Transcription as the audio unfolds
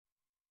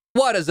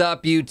What is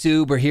up,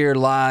 YouTube? We're here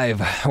live.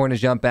 I want to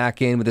jump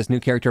back in with this new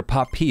character,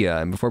 Poppea.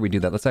 And before we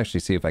do that, let's actually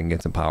see if I can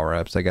get some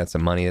power-ups. I got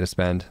some money to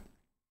spend.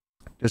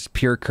 Just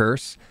pure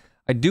curse.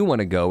 I do want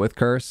to go with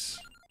curse.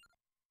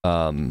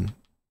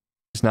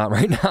 It's not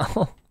right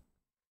now.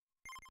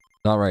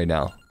 Not right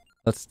now.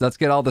 Let's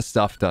get all the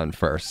stuff done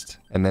first,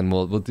 and then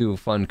we'll do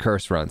fun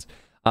curse runs.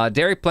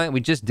 Dairy plant, we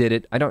just did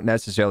it. I don't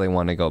necessarily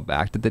want to go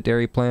back to the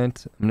dairy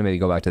plant. I'm gonna maybe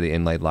go back to the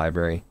inlaid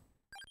library.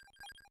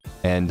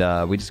 And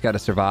we just gotta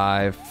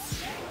survive.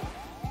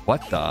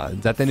 What the?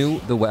 Is that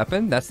the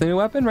weapon? That's the new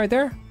weapon right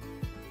there?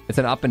 It's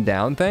an up and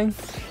down thing?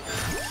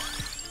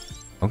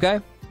 Okay.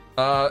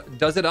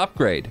 Does it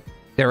upgrade?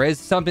 There is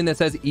something that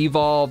says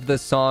evolve the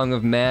Song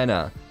of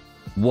Mana.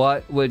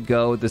 What would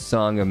go with the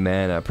Song of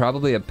Mana?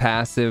 Probably a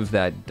passive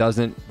that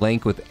doesn't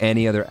link with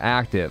any other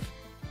active.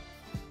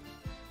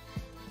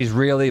 He's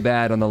really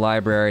bad on the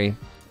library.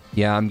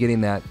 Yeah, I'm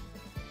getting that.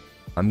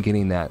 I'm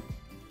getting that.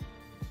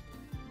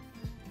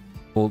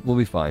 We'll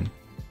be fine.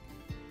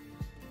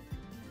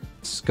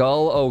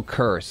 Skull O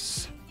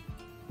Curse.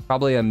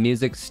 Probably a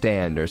music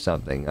stand or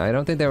something. I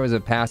don't think there was a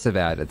passive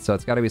added, so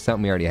it's got to be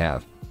something we already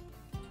have.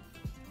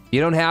 You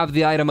don't have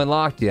the item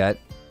unlocked yet.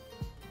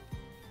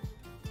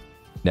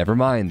 Never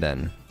mind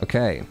then.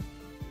 Okay.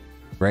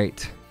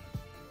 Great.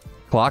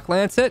 Clock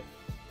Lancet?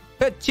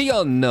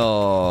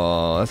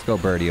 No. Let's go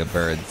birdie of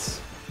birds.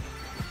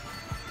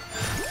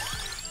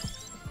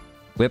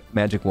 Whip,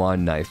 magic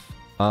wand, knife.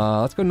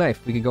 Let's go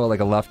knife. We could go like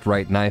a left,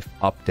 right, knife,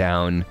 up,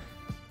 down.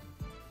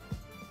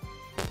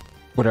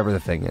 Whatever the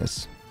thing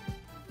is.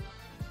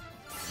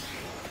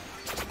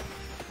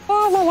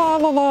 La la la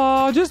la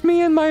la. Just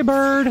me and my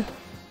bird.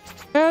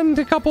 And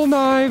a couple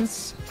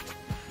knives.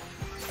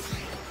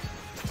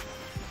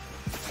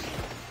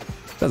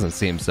 Doesn't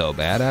seem so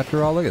bad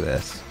after all. Look at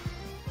this.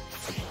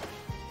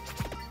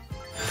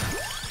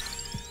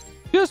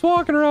 Just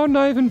walking around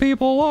knifing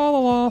people. La la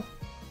la.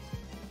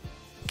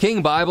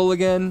 King Bible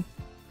again.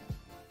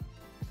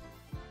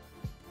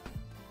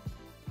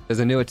 There's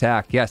a new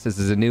attack. Yes, this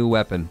is a new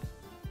weapon.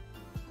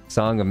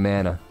 Song of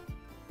Mana.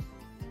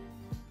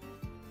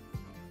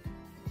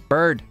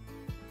 Bird.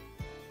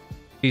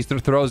 He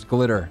throws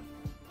glitter.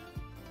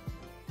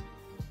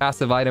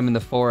 Passive item in the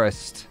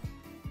forest.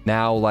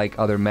 Now like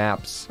other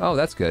maps. Oh,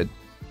 that's good.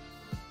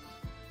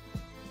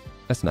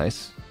 That's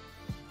nice.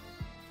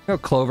 You know,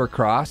 Clover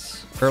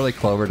Cross. Early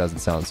Clover doesn't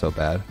sound so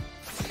bad.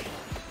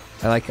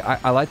 I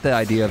like the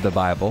idea of the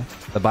Bible.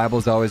 The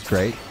Bible's always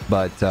great,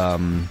 but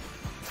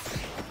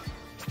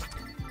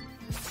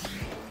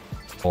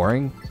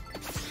boring.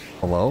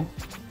 Hello?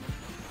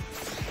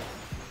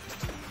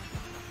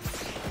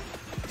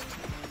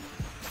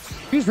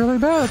 He's really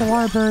bad at the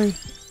library.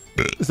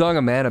 Song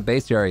of Mana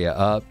base area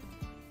up.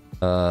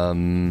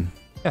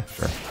 Yeah,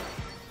 sure.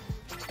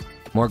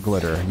 More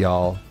glitter,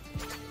 y'all.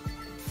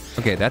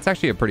 Okay, that's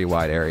actually a pretty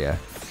wide area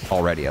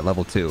already at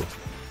level 2.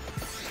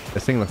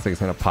 This thing looks like it's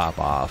gonna pop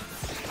off.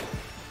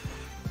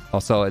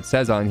 Also, it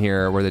says on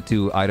here where the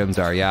 2 items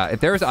are. Yeah,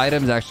 if there's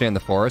items actually in the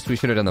forest, we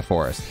should have done the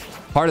forest.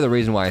 Part of the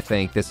reason why I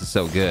think this is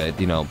so good,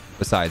 you know,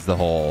 besides the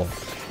whole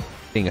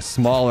being a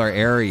smaller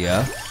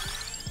area.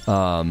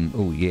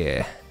 Oh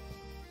yeah.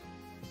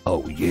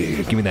 Oh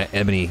yeah, give me that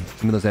ebony.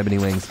 Give me those ebony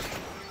wings.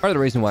 Part of the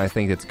reason why I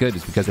think it's good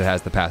is because it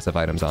has the passive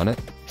items on it.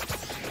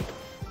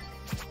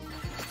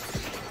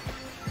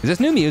 Is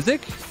this new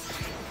music?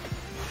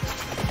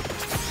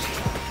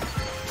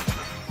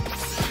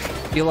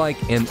 I feel like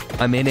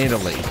I'm in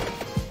Italy.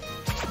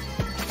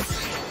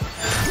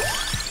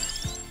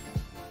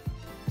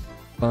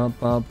 Bum,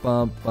 bum,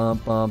 bum, bum,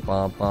 bum,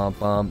 bum, bum,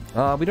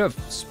 bum. We do have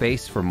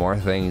space for more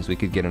things. We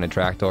could get an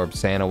attract orb,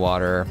 Santa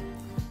water.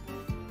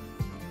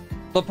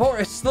 Labor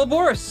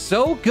is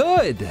so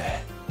good.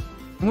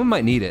 We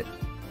might need it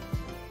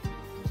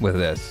with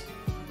this.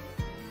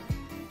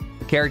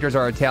 The characters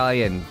are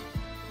Italian.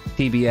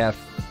 TBF.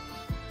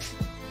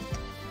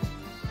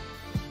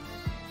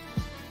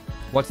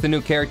 What's the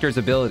new character's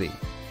ability?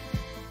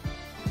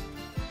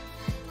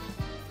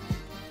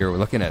 Here, we're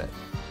looking at it.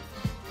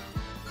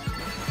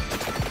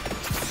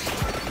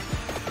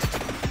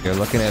 You're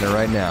looking at it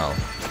right now.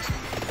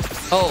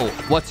 Oh,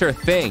 what's her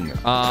thing?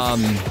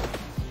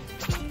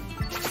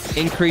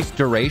 Increased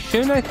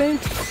duration, I think?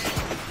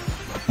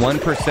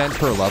 1%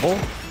 per level?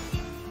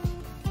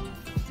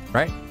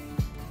 Right?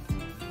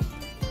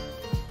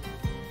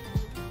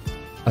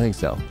 I think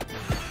so.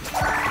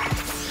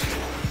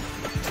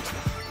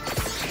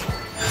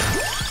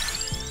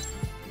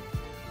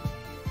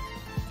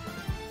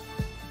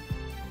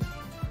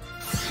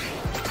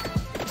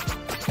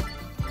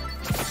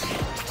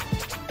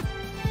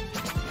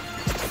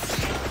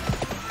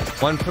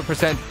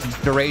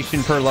 %1%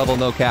 duration per level,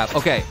 no cap.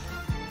 Okay.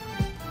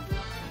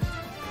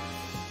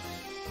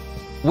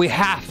 We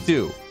have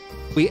to.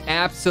 We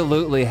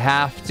absolutely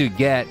have to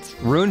get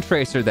Rune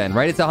Tracer then,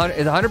 right? It's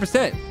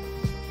 100%.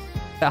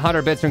 That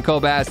 100 bits from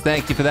Kobas.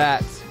 Thank you for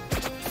that.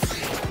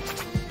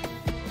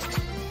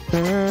 I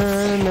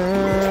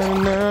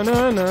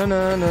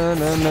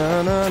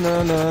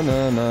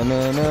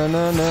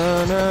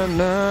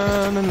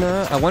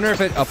wonder if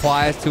it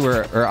applies to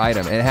her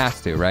item. It has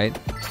to, right?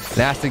 It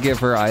has to give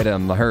her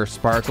item, her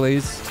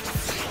sparklies,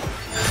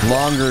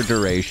 longer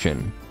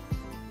duration.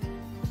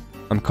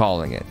 I'm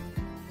calling it.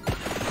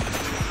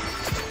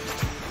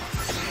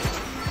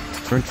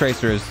 Rune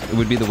Tracer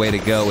would be the way to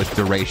go with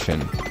duration.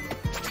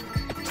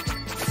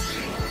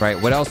 Right,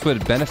 what else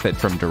would benefit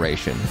from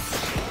duration?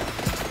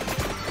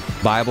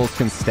 Bibles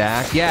can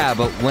stack. Yeah,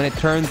 but when it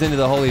turns into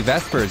the Holy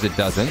Vespers, it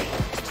doesn't.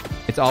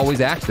 It's always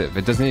active.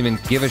 It doesn't even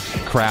give a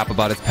crap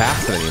about its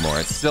passive anymore.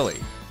 It's silly.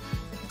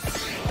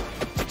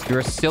 You're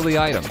a silly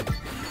item.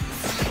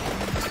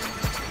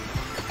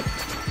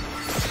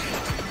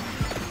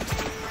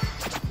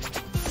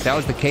 If that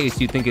was the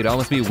case, you'd think it'd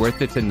almost be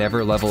worth it to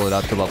never level it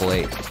up to level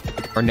 8.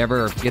 Or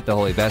never get the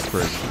Holy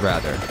Vespers,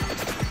 rather.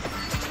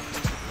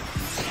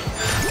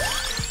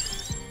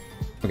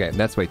 Okay,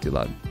 that's way too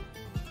loud.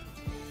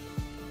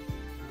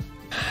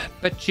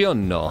 But you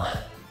know.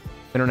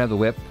 I don't have the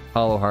whip.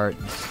 Hollow heart.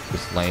 It's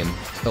just lame.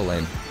 So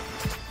lame.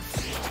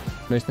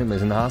 Nice thing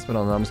was in the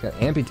hospital and I almost got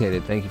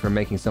amputated. Thank you for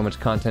making so much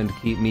content to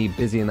keep me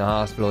busy in the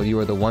hospital. You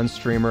are the one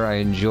streamer I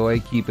enjoy.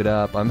 Keep it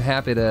up. I'm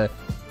happy to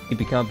keep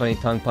you company.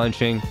 Tongue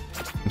punching.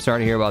 I'm sorry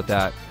to hear about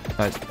that.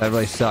 That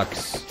really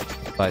sucks.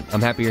 But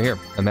I'm happy you're here.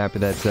 I'm happy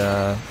that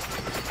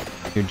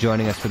you're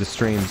joining us for the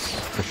streams,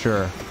 for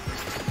sure.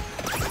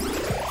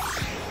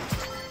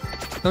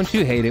 Don't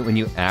you hate it when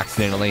you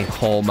accidentally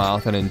whole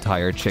mouth an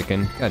entire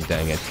chicken? God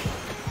dang it.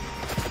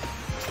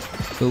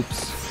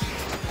 Oops.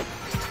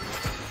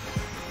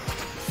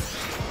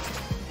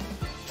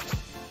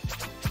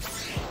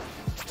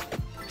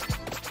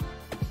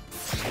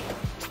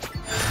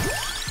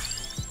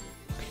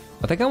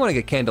 I think I want to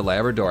get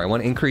Candelabrador. I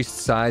want increased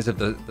size of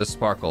the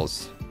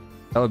sparkles.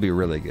 That would be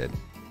really good.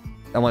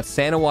 I want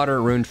Santa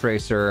Water, Rune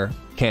Tracer,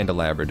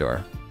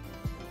 Candelabrador.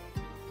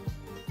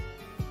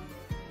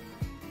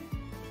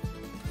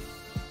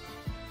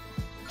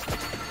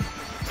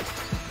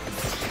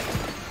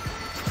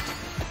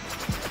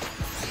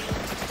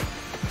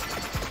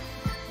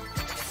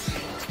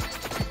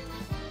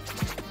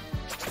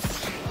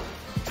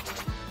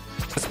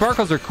 The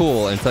sparkles are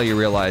cool until you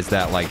realize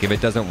that, like, if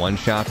it doesn't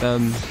one-shot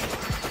them...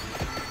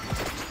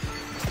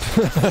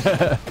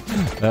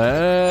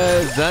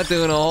 it's not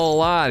doing a whole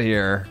lot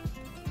here.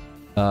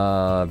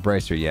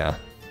 Bracer, yeah.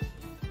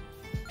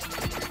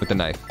 With the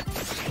knife.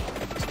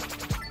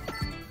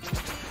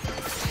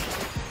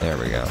 There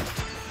we go.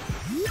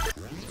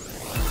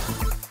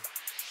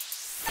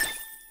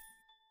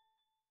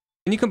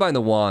 Can you combine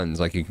the wands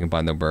like you can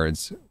combine the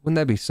birds? Wouldn't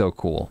that be so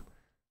cool?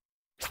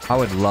 I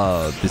would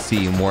love to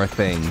see more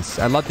things.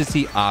 I'd love to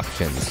see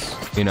options.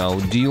 You know,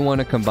 do you want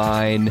to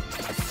combine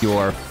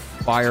your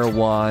fire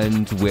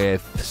wand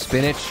with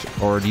spinach,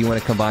 or do you want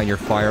to combine your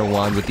fire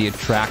wand with the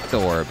attract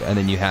orb and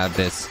then you have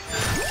this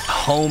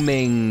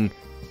homing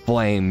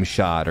flame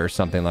shot or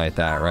something like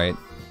that, right?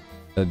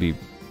 That'd be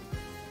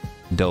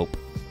dope.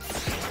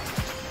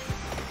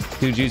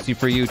 Too juicy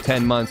for you,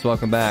 10 months.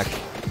 Welcome back.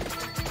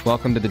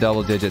 Welcome to the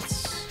double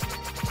digits.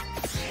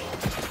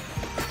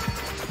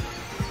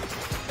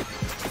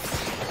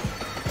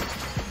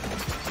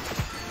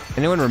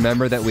 Anyone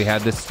remember that we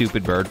had this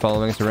stupid bird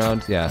following us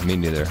around? Yeah, me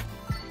neither.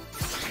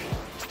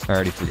 I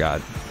already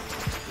forgot.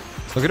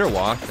 Look at her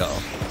walk, though.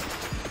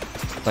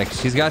 Like,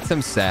 she's got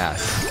some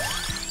sass.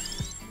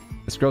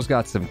 This girl's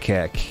got some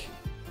kick.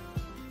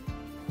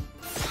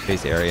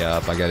 Base area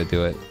up. I gotta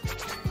do it.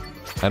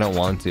 I don't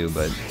want to,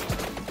 but...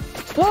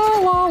 La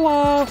la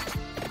la!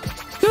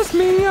 Just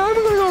me! I'm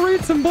gonna go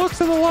read some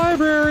books in the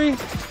library!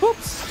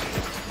 Oops!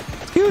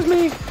 Excuse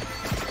me!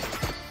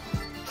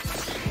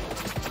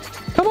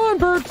 Come on,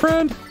 bird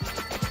friend!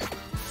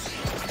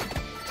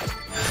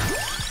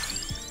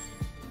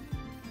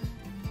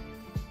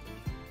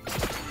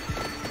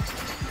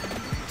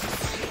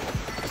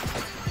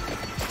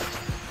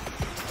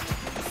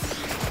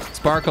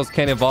 Sparkles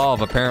can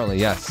evolve, apparently,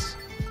 yes.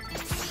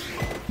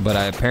 But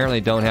I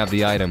apparently don't have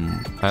the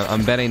item.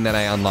 I'm betting that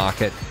I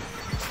unlock it.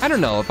 I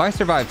don't know, if I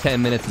survive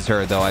 10 minutes as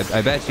her, though,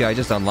 I bet you I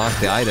just unlocked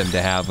the item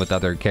to have with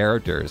other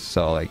characters,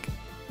 so, like...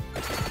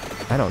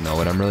 I don't know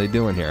what I'm really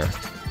doing here.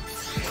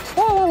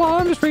 Oh,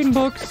 I'm just reading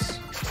books.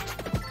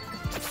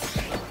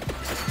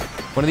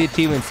 One of the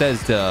achievements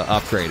says to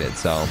upgrade it,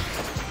 so...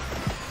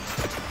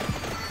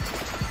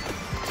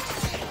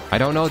 I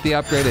don't know what the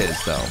upgrade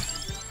is, though.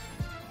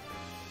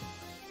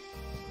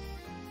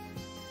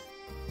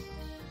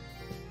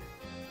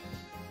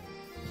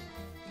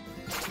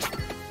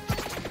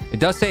 It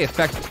does say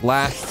effect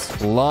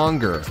lasts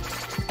longer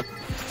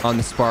on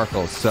the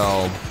sparkles,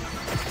 so...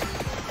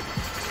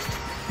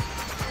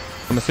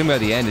 I'm assuming by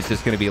the end it's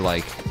just going to be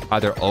like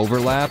either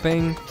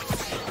overlapping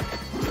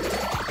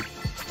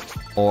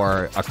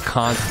or a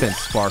constant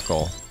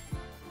sparkle.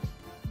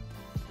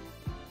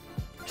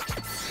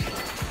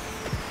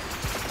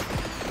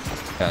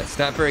 Yeah, it's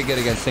not very good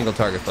against single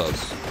target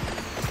foes.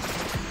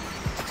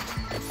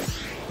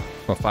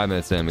 Well, 5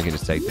 minutes in, we can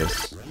just take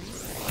this.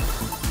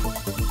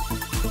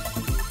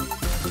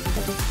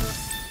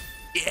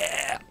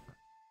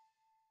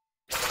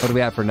 What do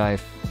we have for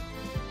knife?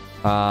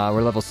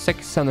 We're level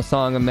 6 on the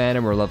Song of Men,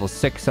 and we're level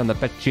 6 on the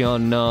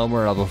Peccione.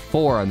 We're level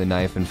 4 on the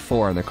knife and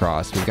 4 on the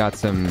cross. We've got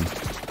some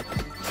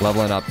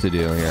leveling up to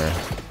do here.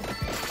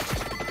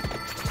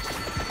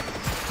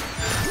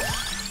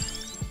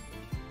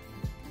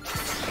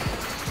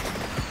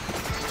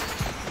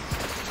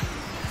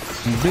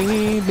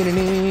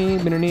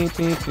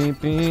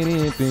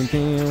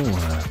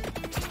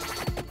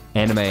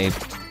 Anime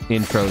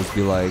intros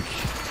be like...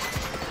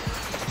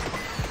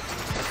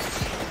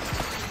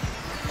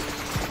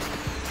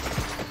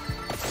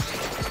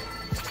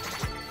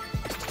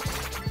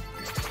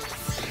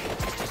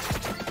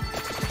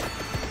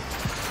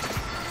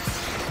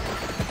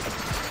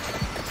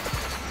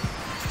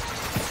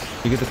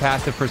 You get the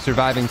passive for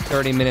surviving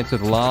 30 minutes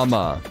with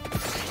Llama.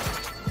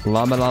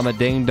 Llama Llama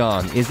Ding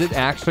Dong. Is it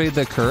actually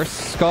the curse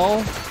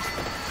skull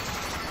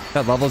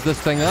that levels this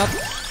thing up?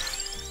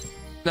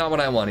 Not what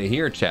I want to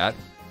hear, chat.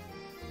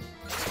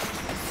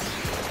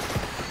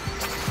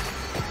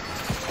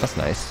 That's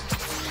nice.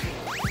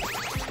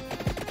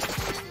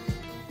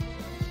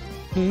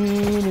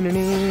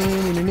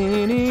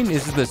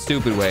 This is the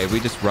stupid way. We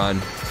just run.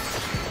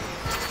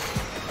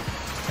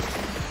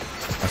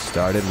 I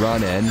started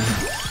running.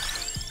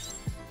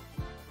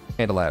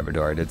 And a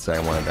Labrador. I did say I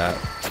wanted that.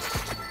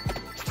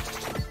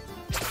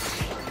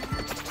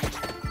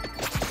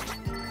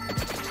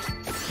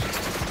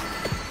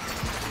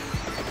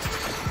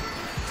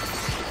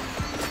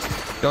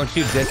 Don't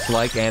you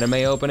dislike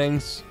anime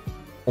openings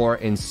or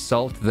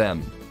insult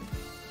them?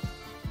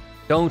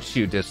 Don't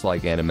you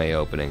dislike anime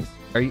openings?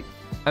 Are you?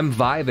 I'm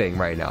vibing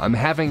right now. I'm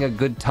having a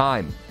good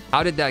time.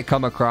 How did that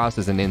come across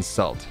as an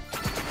insult?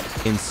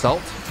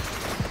 Insult?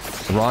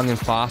 Wrong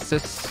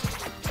emphasis?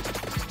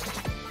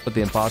 Put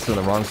the emphasis in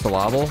the wrong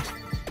syllable?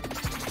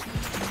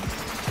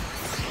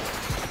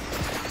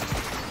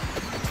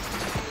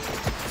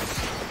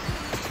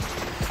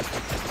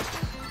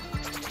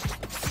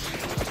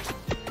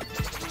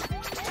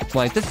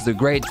 Like, this is a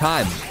great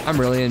time. I'm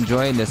really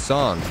enjoying this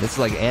song. This is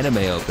like anime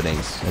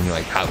openings. And you're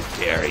like, how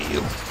dare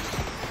you?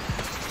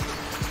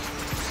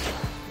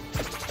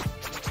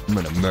 I'm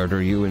gonna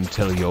murder you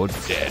until you're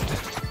dead.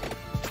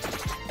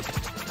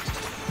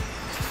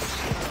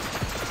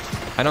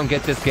 I don't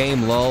get this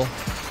game, lol.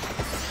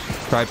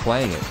 Try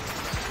playing it.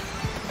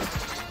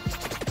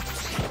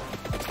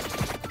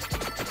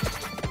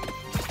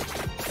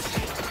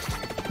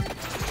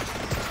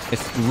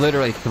 It's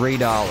literally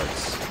 $3.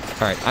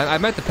 Alright, I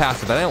meant the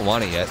passive, but I don't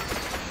want it yet.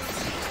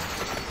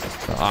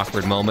 An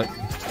awkward moment.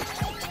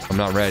 I'm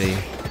not ready.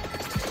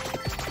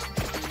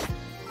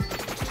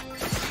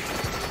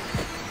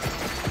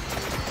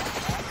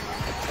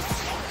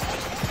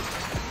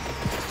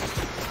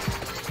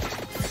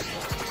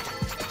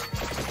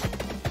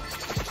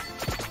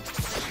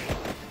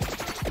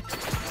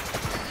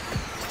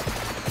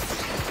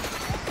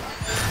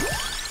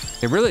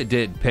 It really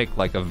did pick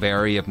like a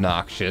very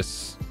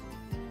obnoxious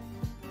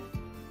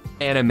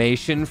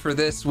animation for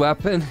this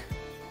weapon.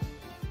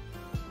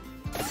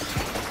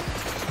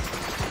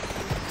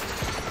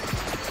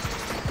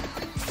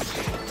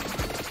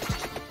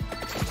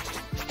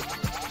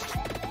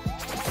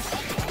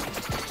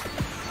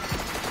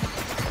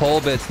 Pole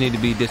bits need to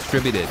be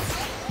distributed.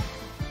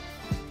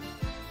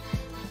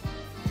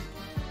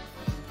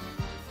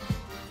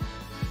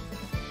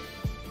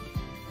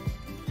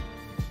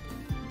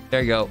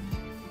 There you go.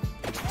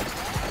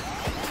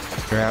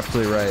 You're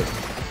absolutely right.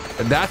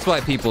 And that's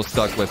why people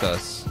stuck with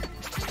us.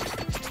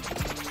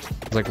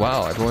 It's like,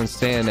 wow, everyone's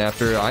staying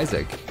after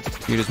Isaac.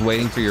 You're just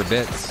waiting for your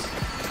bits.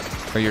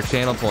 Or your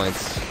channel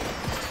points.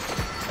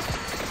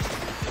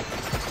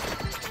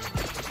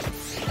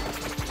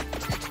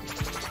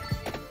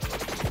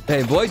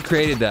 Hey, Void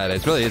created that.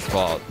 It's really his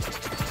fault.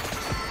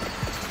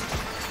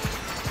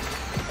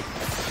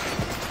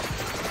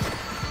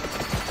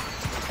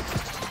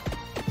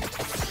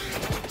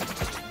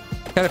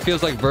 Kind of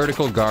feels like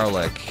vertical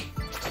garlic.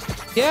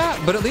 Yeah,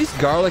 but at least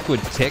garlic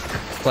would tick,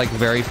 like,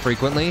 very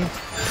frequently.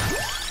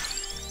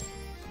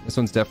 This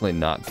one's definitely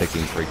not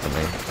ticking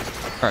frequently.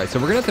 Alright, so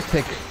we're gonna have to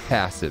pick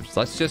passives.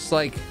 Let's just,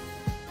 like...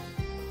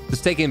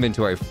 Let's take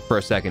inventory for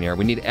a second here.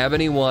 We need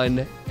Ebony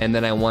 1, and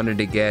then I wanted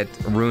to get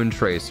Rune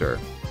Tracer.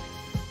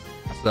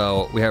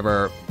 So, we have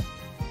our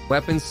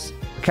weapons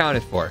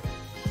accounted for.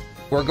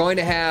 We're going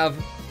to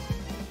have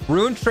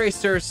Rune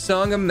Tracer,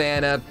 Song of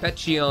Mana,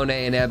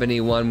 Peccione, and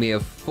Ebony 1. We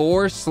have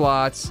 4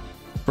 slots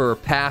for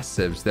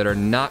passives that are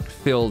not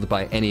filled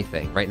by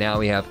anything. Right now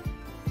we have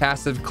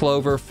passive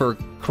Clover for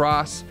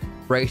cross,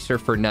 Bracer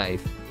for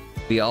knife.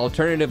 We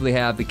alternatively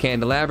have the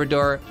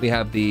Candelabrador, we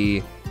have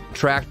the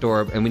Tract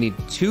Orb, and we need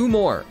 2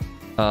 more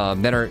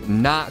that are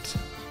not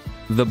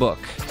the book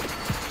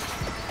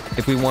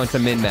if we want to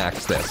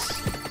min-max this.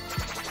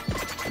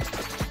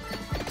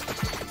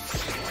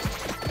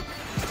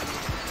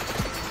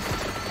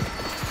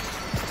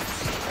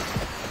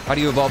 How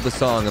do you evolve the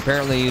song?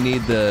 Apparently you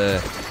need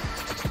the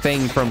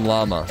thing from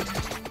Llama.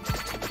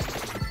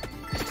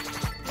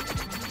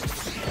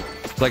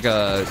 It's like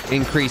a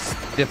increased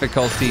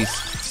difficulty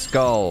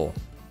skull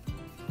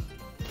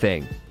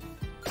thing.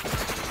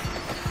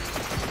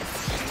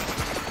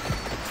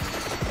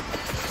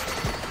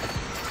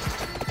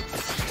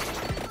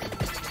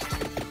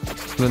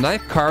 So the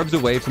knife carves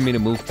away from me to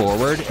move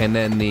forward, and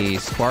then the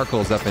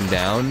sparkles up and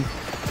down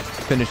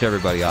finish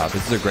everybody off.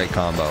 This is a great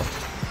combo.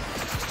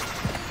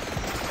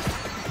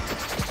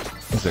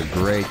 This is a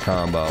great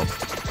combo. I'm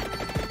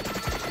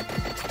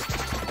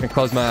gonna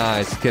close my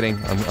eyes.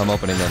 Kidding. I'm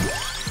opening them.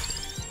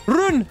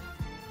 Run!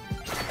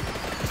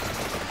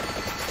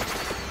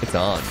 It's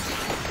on.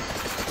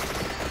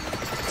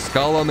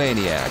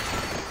 Skullomaniac.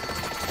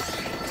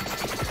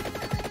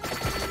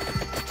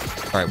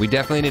 Alright, we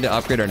definitely need to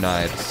upgrade our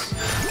knives.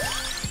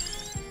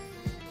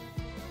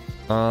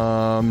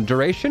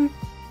 Duration?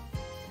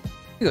 I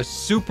think a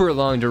super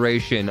long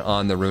duration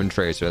on the Rune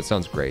Tracer. That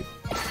sounds great.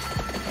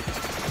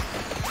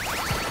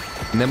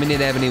 And then we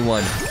need Ebony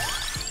 1.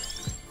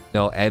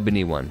 No,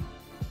 Ebony 1.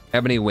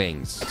 Ebony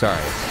Wings.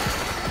 Sorry.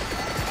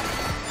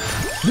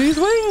 These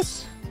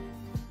wings?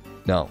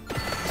 No.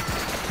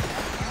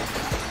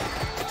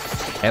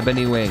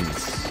 Ebony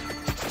Wings.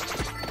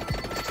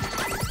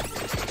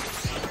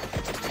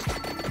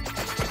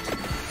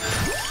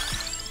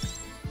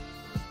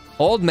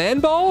 Old man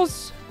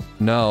balls?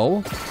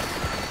 No.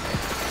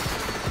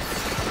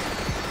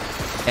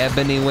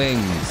 Ebony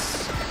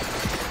Wings.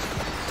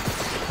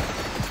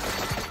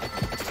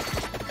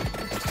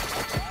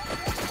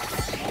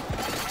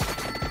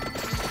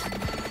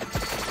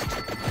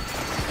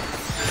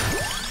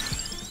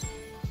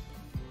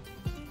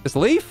 This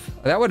leaf?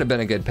 That would have been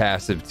a good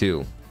passive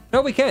too.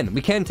 No, we can. We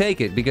can take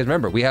it because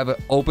remember, we have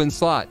an open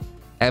slot.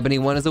 Ebony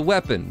 1 is a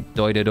weapon.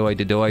 Doi da doi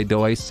da doi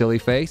doi, silly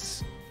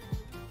face.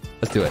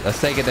 Let's do it.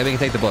 Let's take it, then we can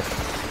take the book.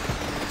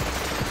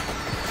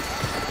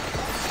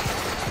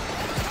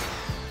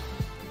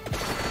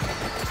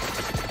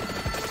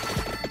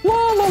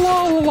 La la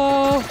la la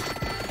la.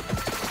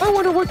 I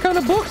wonder what kind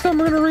of books I'm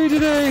gonna read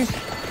today.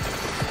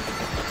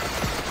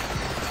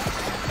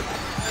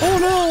 Oh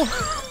no.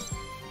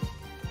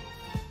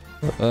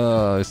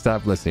 Oh,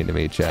 stop listening to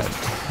me, Chad.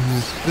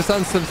 Just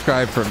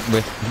unsubscribe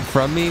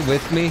from me,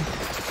 with me.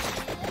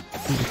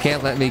 You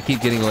can't let me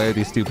keep getting away with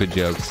these stupid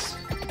jokes.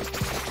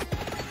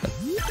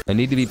 I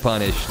need to be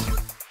punished.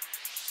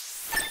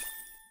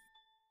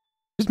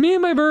 Just me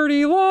and my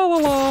birdie, la la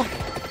la.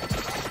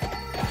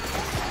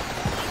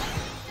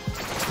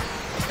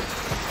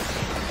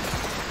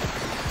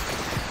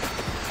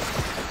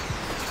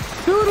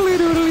 Doodly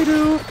doodly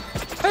doo.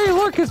 Hey,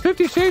 look, it's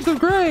 50 Shades of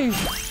Grey.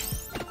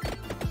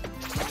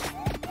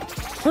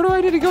 Where do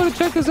I need to go to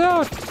check this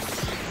out?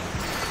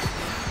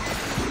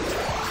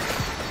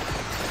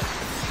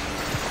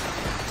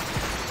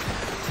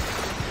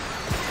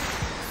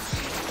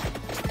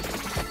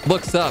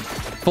 Looks up,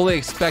 fully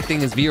expecting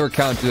his viewer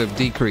count to have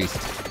decreased.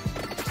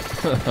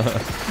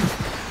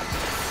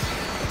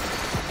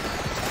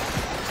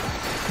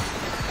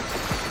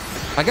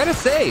 I gotta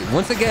say,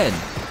 once again,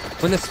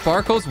 when the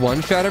sparkles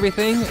one-shot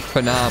everything,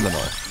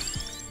 phenomenal.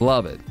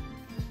 Love it.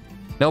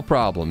 No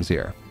problems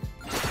here.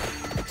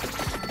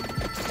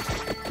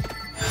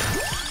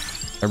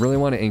 I really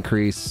want to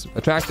increase...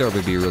 A tractor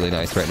would be really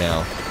nice right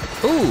now.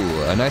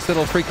 Ooh, a nice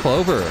little free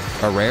clover.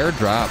 A rare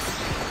drop.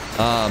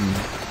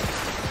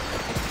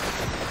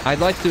 I'd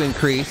like to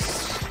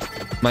increase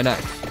my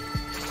knife.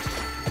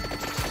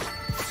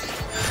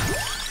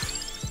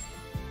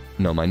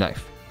 No, my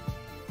knife.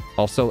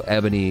 Also,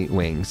 ebony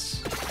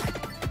wings.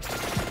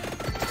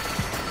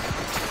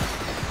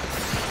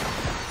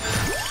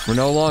 We're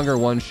no longer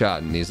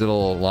one-shotting these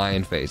little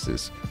lion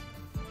faces.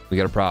 We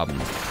got a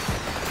problem.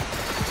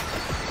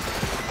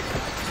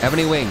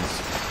 Ebony wings.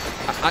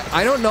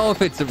 I don't know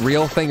if it's a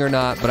real thing or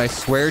not, but I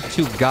swear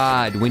to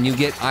God, when you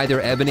get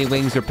either ebony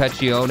wings or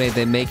peccione,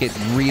 they make it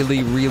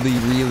really, really,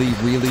 really,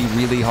 really,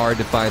 really hard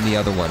to find the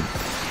other one.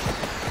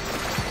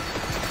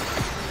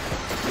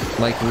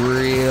 Like,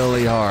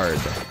 really hard.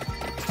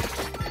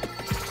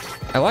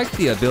 I like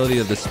the ability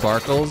of the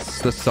sparkles,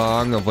 the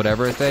song of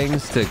whatever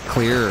things, to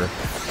clear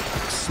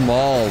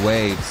small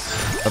waves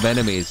of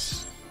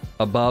enemies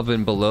above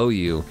and below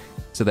you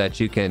so that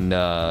you can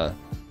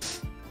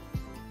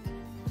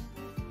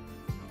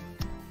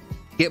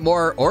get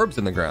more orbs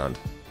in the ground,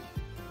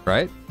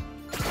 right?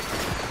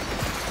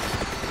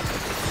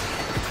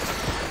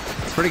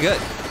 It's pretty good.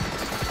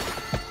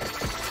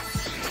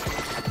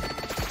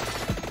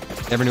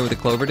 Never knew what the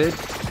clover did?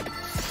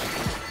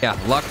 Yeah,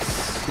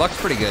 Luck's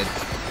pretty good.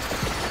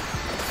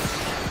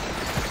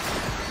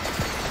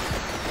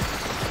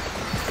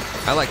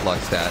 I like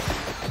Luck stat.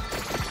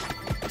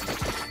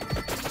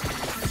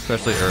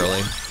 Especially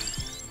early.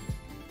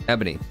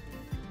 Ebony.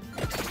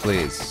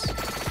 Please.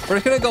 We're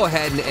just gonna go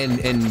ahead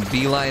and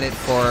beeline it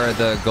for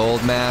the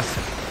gold mask.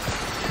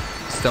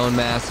 Stone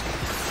mask.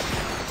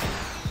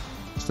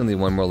 Still need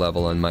one more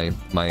level on my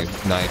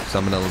knife, so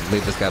I'm gonna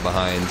leave this guy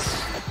behind.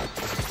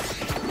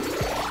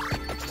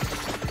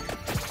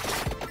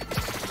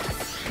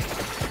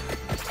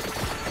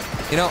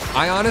 You know,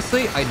 I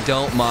honestly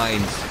don't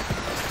mind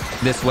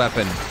this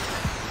weapon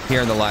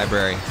here in the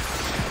library.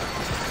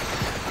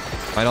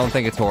 I don't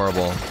think it's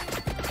horrible.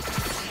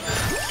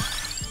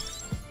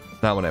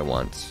 Not what I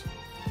want.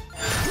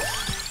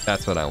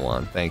 That's what I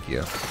want. Thank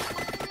you.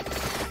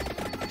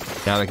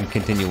 Now we can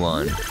continue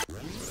on.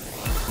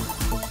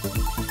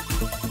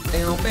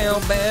 Bow, bow,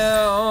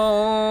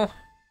 bow.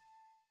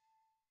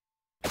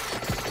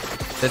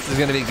 This is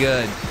gonna be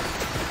good.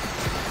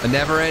 A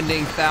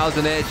never-ending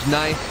 1,000-edge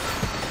knife.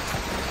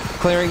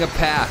 Clearing a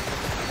path.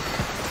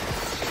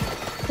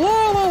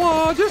 La la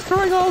la, just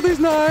throwing all these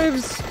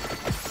knives.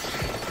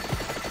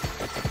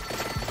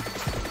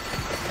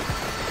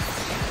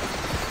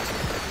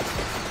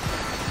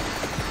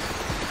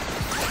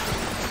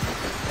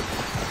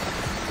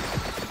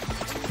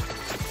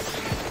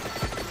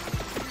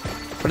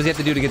 What does he have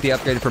to do to get the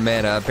upgrade for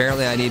mana?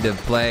 Apparently I need to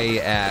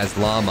play as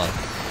Llama.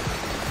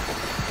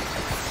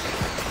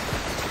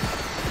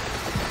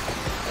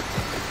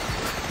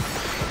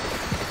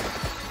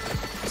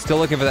 Still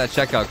looking for that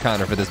checkout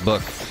counter for this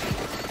book.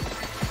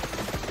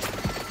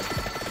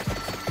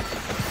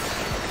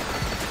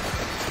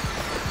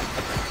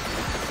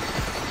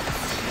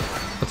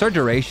 What's our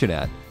duration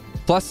at?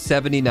 Plus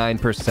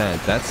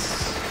 79%.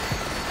 That's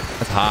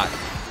hot.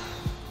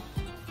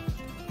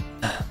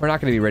 We're not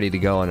going to be ready to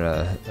go on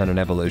an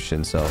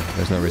evolution, so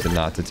there's no reason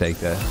not to take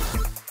that.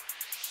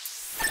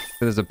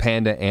 There's a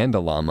panda and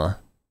a llama.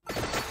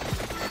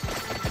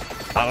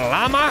 A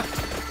llama?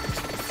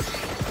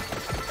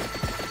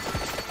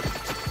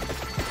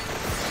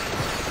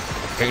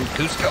 In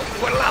Cusco,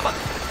 what a llama!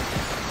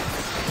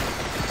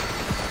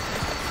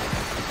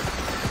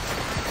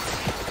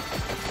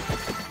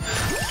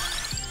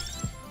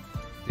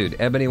 Dude,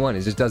 Ebony 1,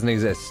 it just doesn't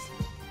exist.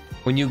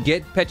 When you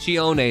get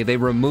Peccione, they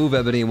remove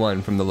Ebony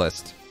 1 from the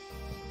list.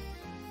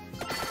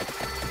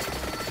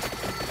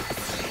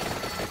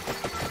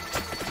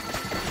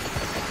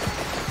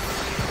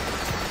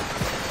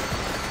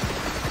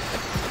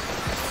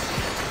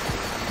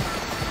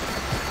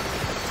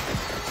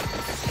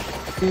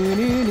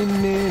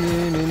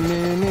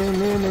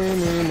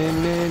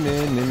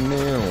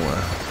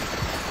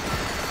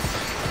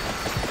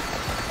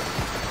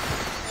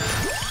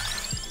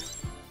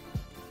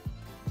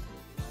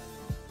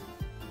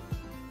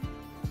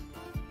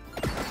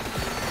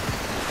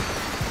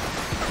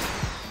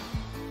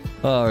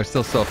 Oh, we're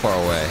still so far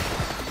away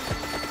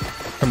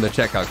from the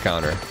checkout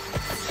counter.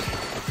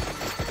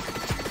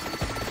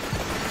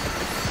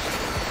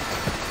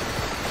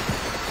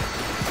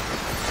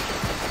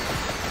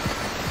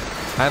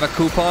 I have a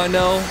coupon,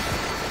 no?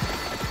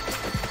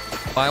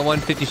 Buy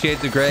one 50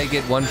 Shades of Grey,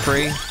 get one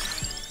free.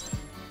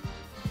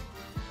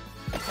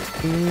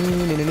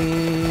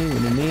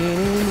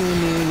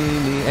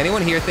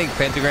 Anyone here think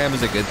pentagram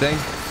is a good thing?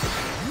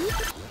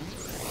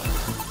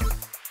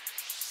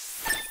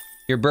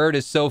 Your bird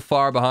is so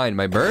far behind.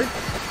 My bird?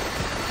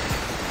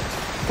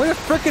 Where the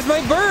frick is my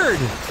bird?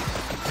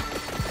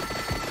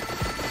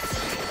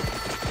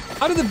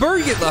 How did the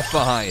bird get left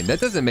behind?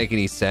 That doesn't make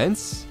any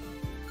sense.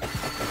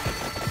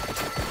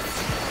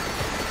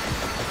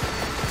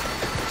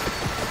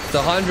 It's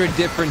 100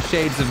 different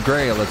shades of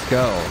gray. Let's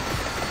go.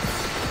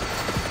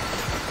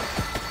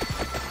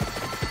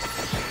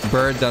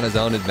 Bird's on his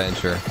own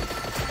adventure.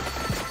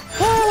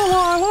 Oh,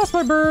 I lost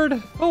my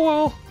bird. Oh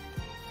well.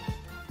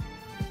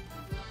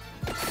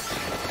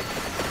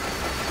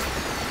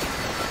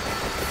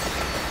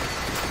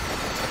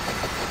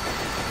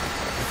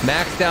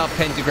 Maxed out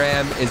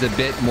pentagram is a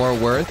bit more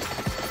worth.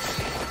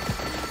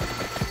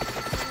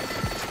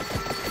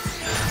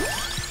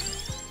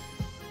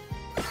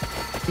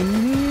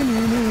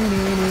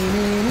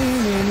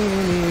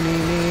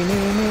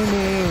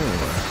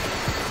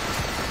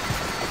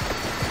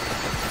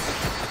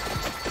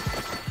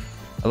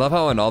 I love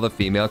how in all the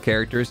female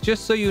characters,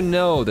 just so you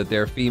know that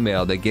they're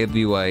female, they give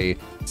you a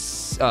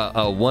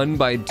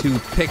 1x2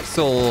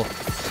 pixel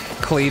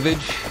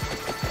cleavage.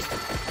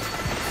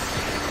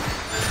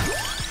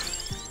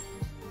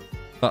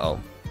 Uh-oh.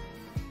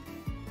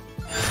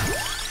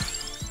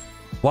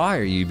 Why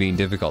are you being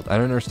difficult? I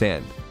don't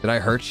understand. Did I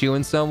hurt you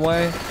in some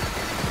way?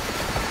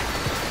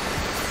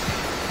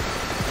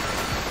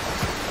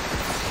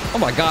 Oh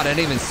my god, I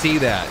didn't even see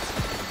that.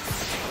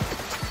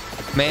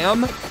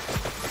 Ma'am?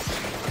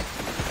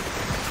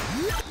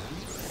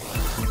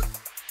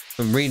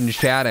 I'm reading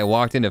chat, I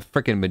walked into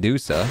frickin'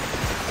 Medusa.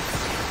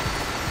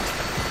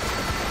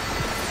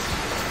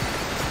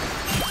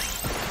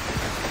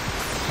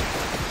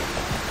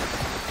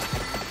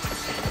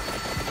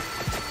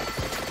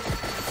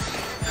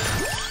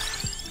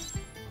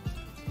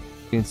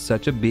 Being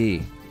such a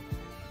bee.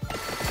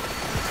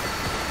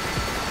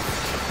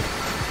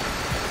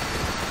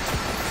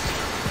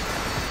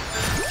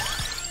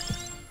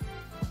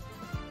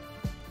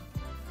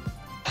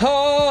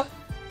 Oh!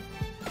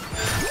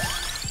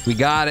 We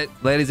got it,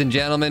 ladies and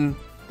gentlemen.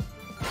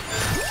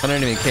 I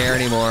don't even care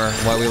anymore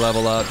why we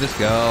level up. Just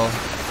go.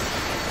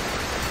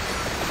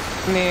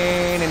 I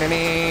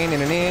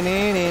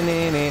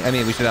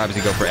mean, we should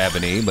obviously go for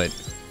Ebony, but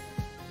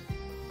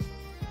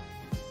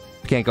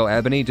can't go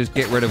Ebony, just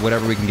get rid of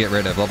whatever we can get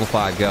rid of. Level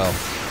 5, go.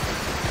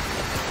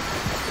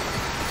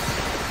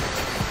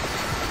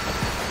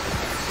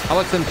 How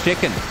about some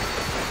chicken?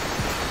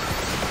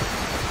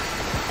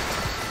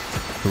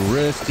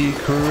 Rusty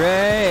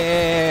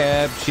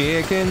crab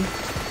chicken.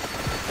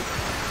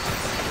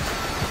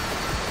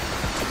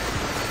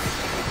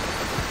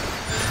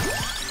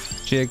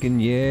 chicken,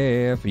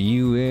 yeah, for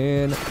you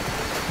and me.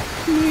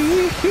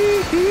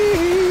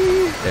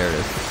 There it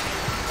is.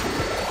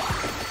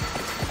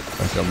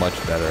 I feel much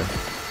better.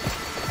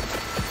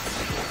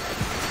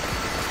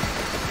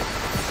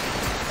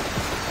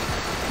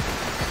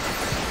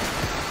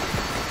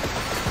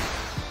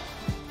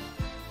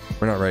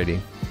 We're not ready.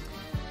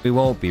 We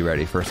won't be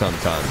ready for some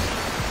time.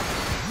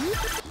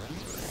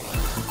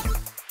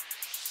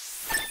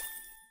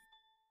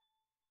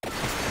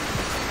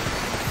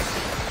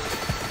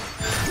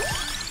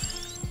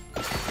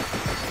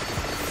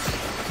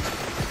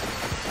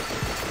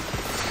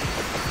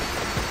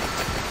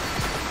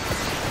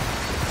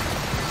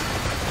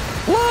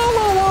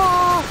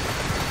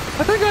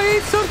 I think I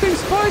ate something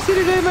spicy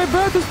today. My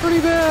breath is pretty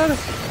bad.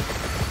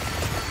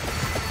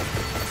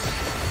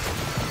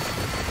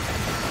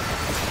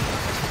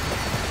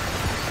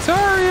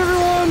 Sorry,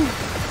 everyone.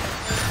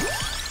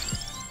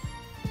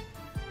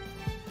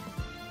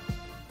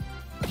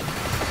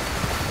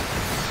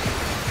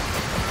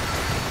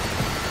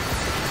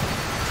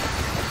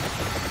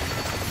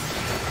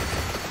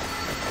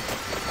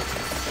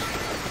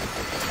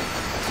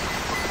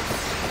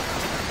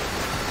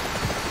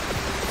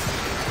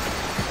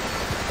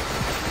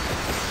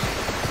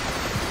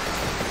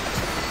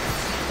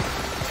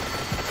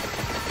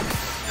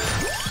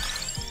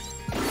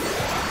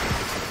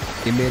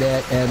 Give me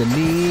that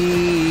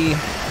ebony.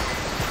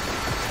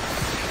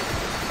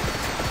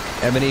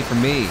 Ebony for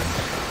me.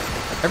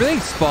 Everything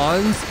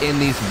spawns in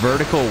these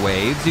vertical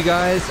waves, you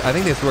guys. I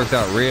think this works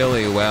out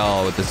really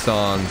well with the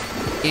song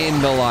in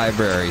the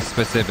library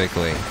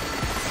specifically.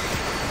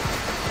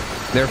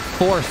 They're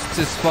forced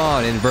to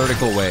spawn in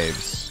vertical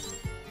waves.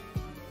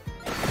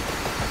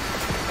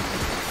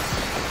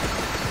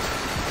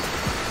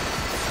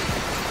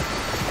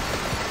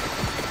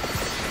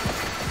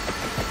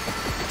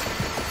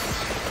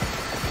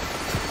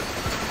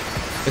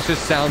 This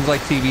just sounds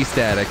like TV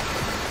static.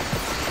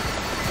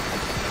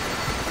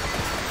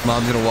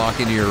 Mom's gonna walk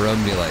into your room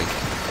and be like,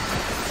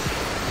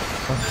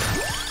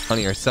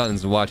 honey, our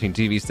son's watching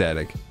TV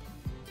static.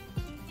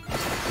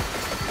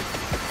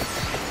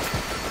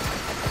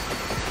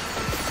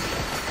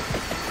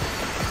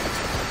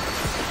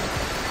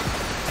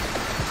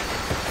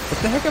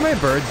 What the heck are my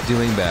birds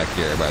doing back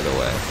here, by the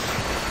way?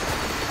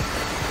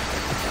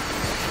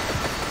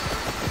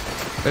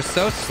 They're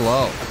so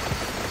slow.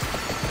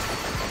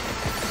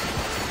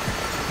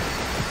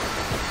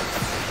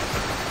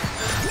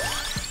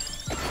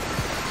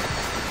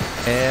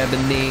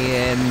 Ebony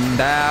and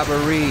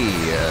Ivory,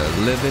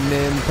 living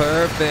in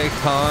perfect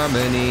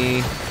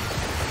harmony.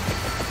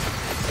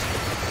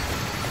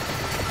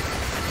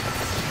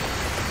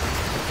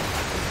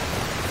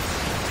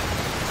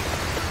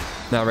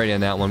 Not ready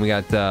on that one. We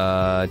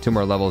got 2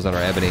 more levels on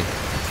our Ebony.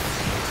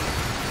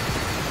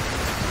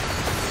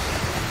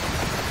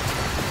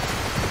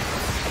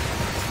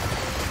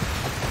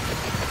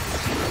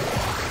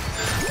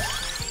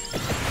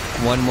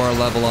 One more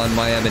level on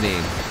my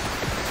Ebony.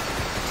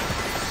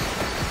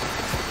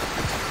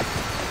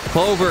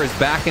 Clover is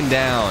backing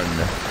down.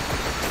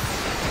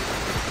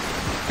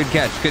 Good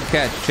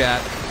catch,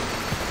 chat.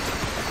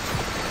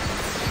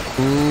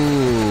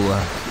 Ooh.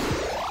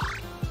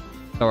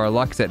 So our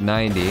luck's at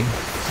 90.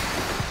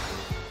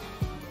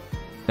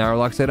 Now our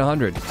luck's at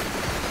 100.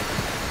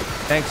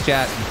 Thanks,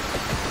 chat.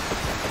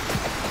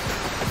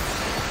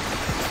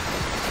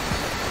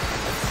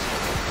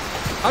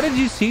 How did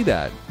you see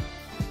that?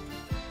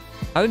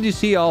 How did you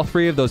see all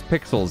 3 of those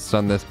pixels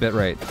on this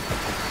bitrate?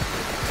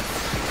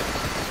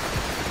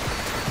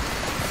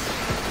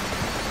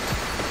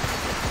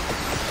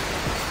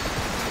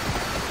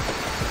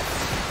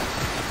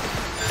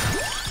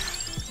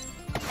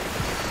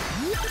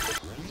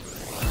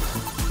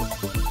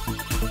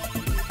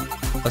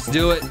 Let's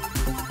do it.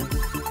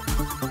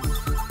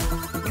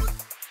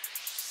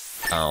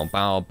 Bow,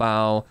 bow,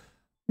 bow.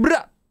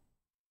 Brah!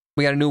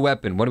 We got a new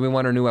weapon. What do we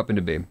want our new weapon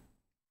to be?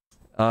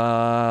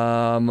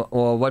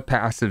 Well, what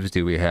passives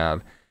do we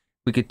have?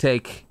 We could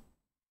take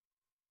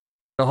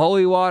the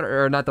holy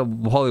water, or not the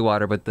holy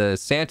water, but the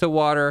Santa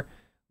water.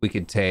 We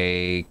could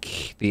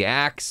take the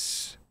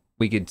axe.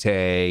 We could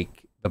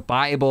take the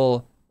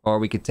Bible, or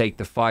we could take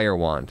the fire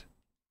wand.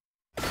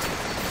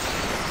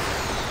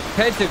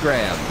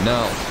 Pentagram,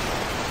 no.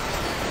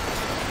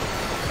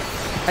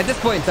 At this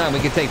point in time, we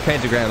could take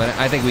Pentagram, and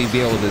I think we'd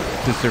be able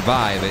to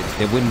survive.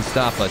 It wouldn't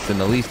stop us in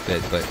the least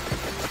bit, but...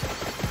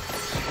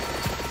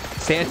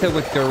 Santa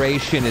with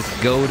duration is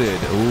goated.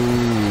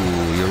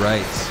 Ooh, you're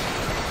right.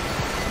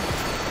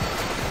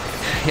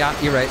 Yeah,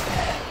 you're right.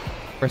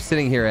 We're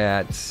sitting here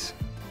at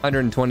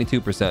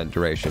 122%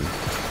 duration.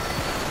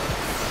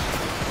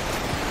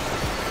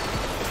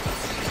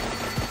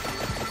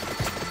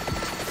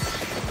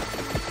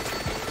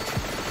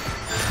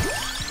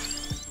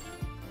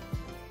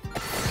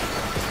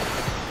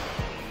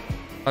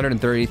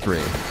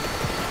 $133.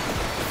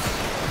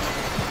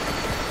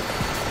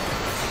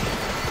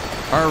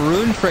 Our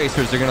rune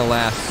tracers are gonna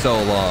last so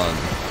long.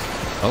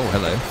 Oh,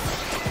 hello.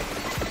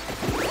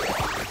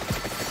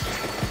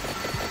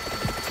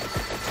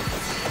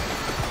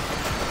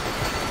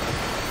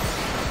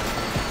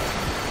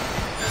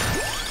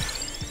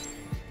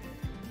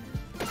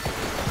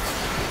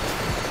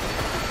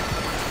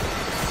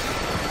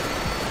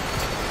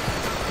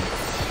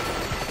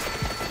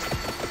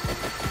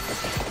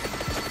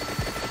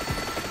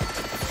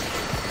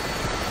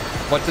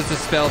 What does the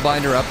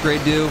Spellbinder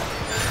upgrade do?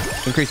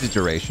 Increases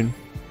duration.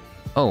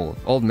 Oh,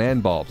 old man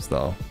bulbs,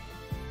 though.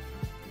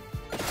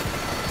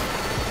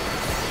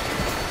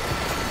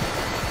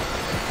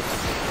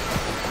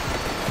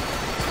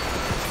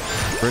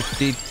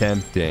 Pretty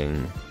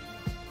tempting.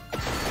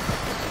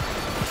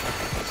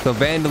 So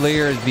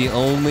Vandalier is the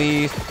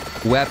only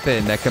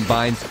weapon that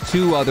combines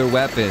two other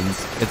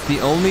weapons. It's the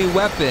only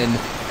weapon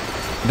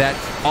that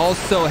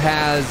also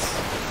has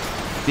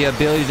the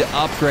ability to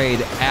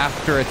upgrade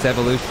after its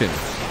evolution.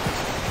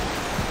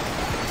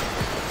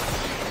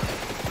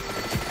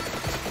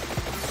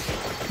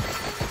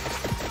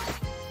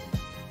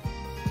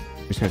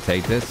 I'm just gonna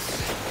take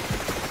this,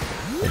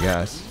 I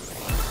guess.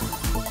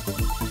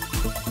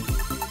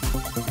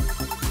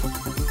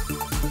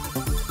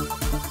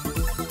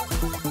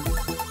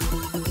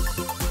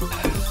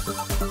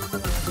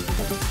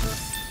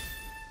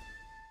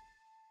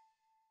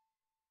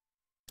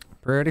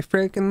 Pretty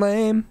freaking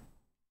lame.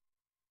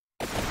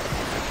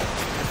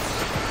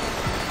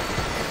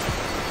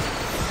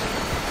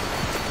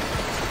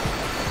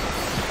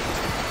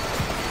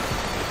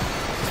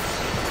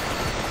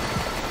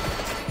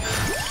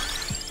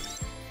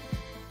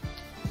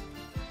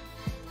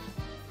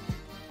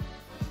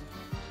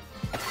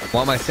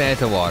 Want my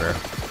Santa water.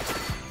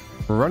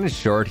 We're running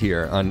short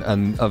here on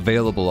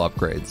available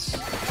upgrades.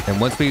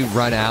 And once we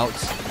run out,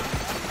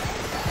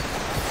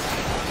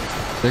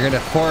 they're gonna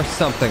force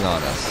something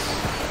on us.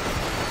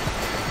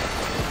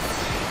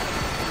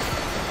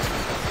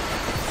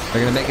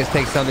 They're gonna make us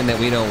take something that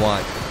we don't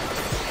want.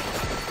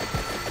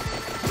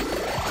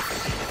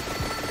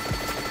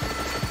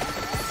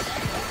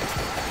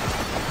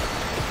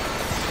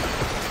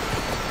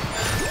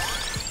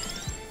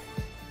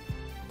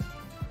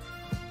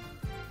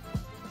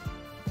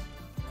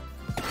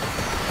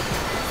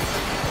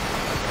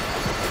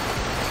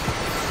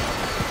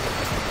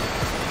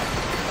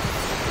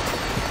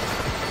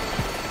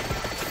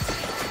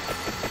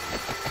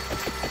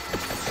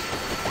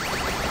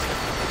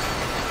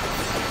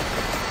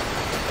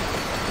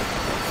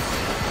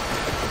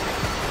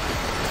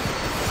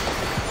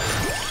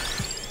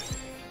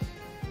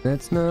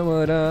 That's not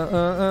what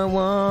I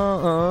want.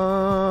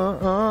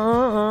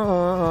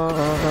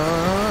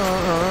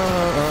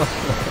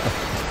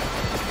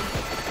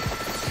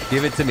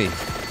 Give it to me.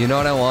 You know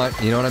what I want.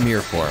 You know what I'm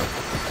here for.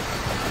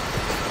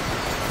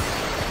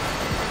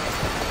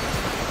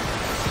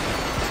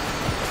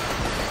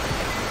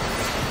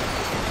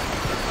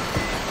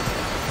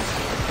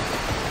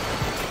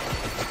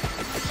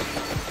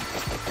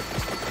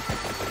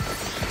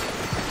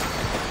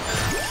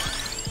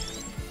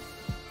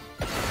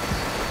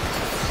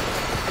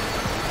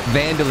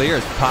 Vandalier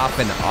is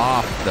popping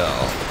off,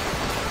 though.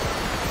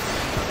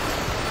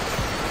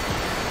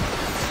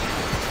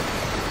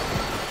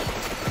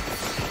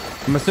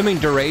 I'm assuming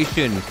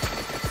duration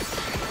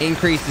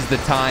increases the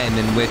time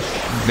in which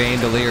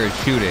Vandalier is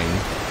shooting.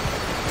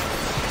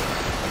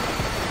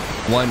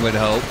 One would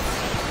hope.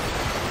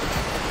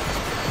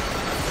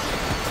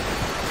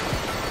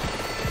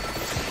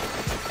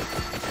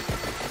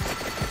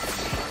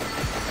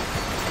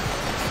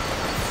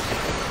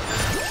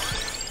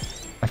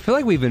 I feel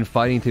like we've been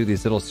fighting through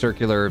these little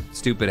circular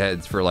stupid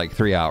heads for like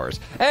 3 hours.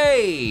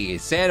 Hey,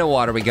 Santa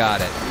water, we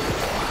got it.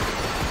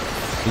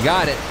 We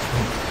got it.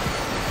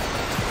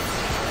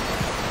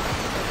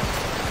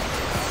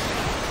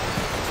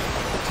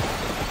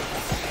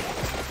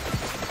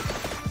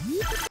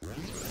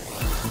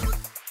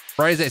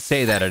 Right as I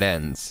say that, it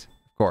ends.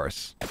 Of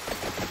course.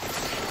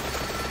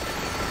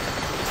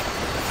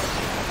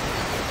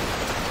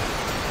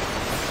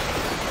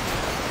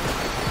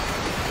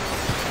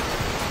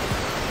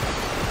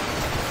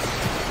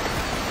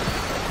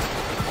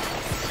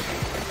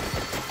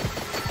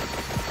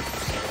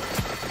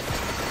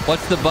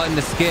 What's the button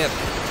to skip?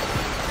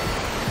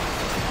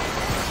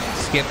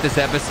 Skip this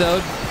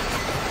episode?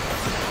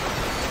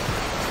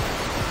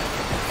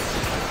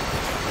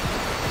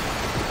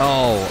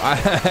 Oh,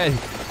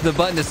 the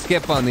button to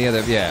skip on the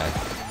other, yeah.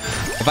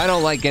 If I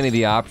don't like any of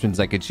the options,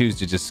 I could choose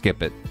to just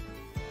skip it.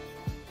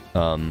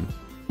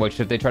 Which,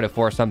 if they try to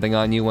force something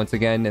on you once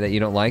again that you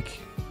don't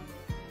like,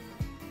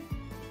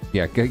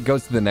 yeah, it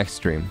goes to the next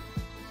stream.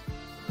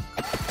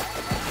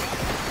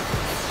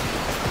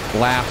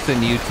 Laughs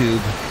in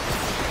YouTube.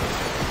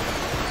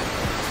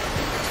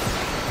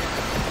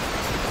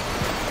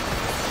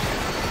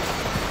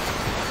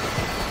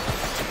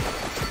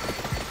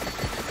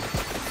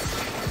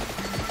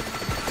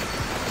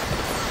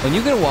 When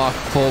you can walk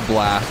full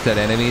blast at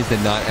enemies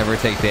and not ever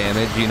take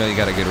damage, you know you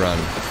got a good run.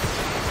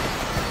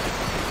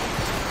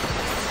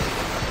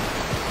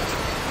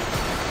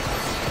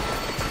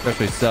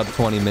 Especially sub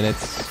 20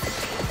 minutes.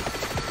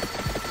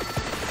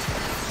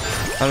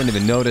 I don't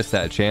even notice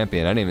that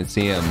champion. I didn't even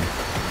see him.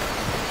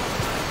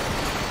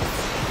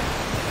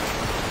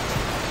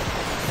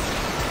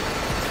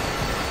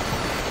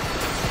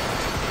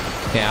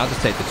 Yeah, I'll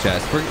just take the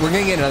chest. We're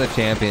gonna get another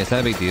champion. It's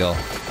not a big deal.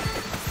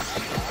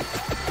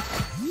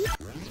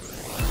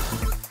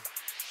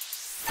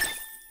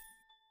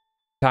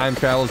 Time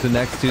travels to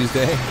next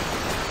Tuesday.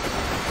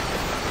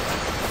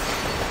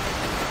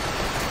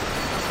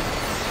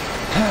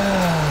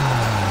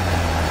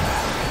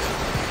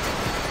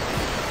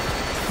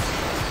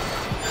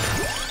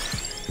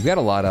 We've got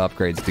a lot of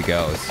upgrades to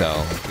go, so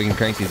if we can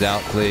crank these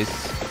out, please.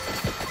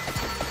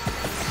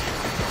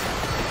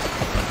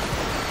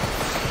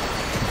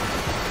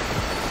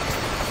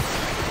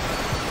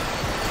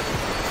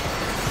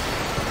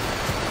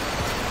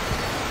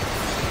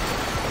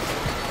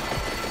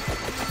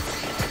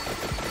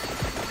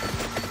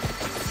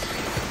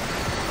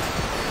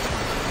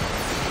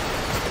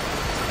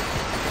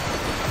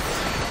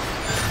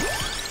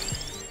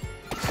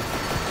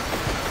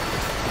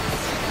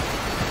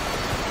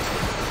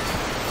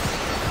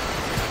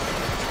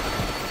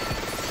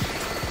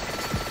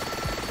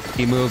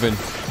 Keep moving.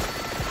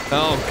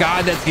 Oh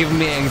God, that's giving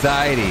me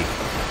anxiety.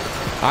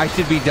 I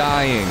should be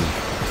dying.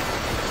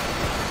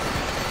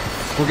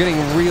 We're getting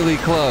really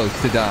close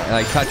to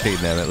like touching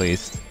them at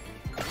least.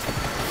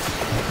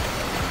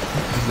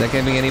 Is that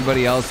giving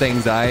anybody else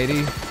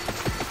anxiety?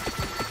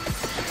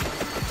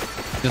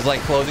 Just like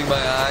closing my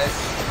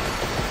eyes.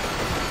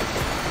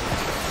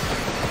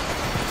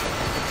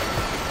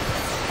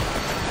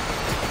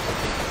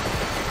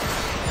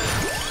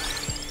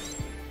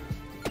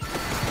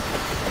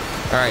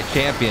 All right,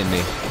 champion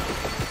me.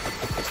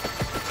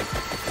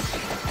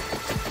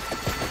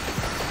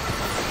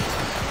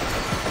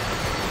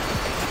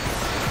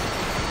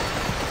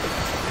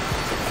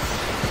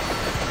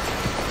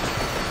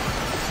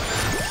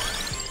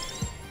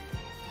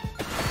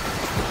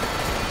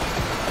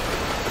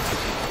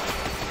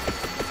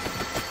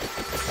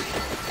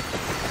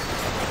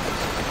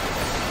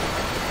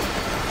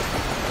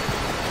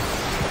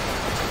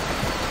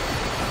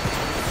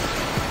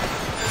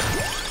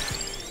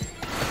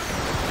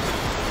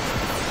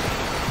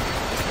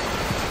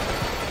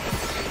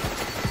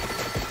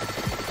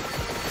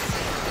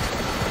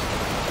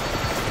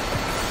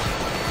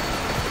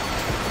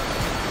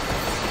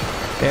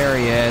 There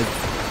he is.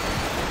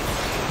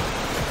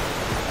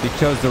 He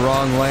chose the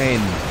wrong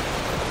lane.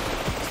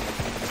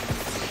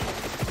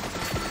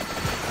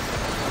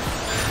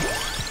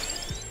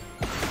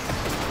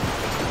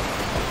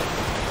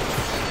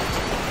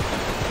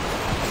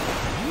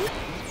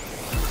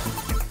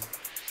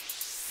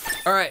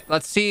 All right,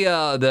 let's see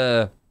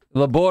the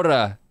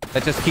Labora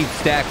that just keeps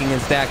stacking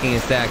and stacking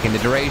and stacking, the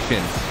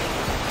duration.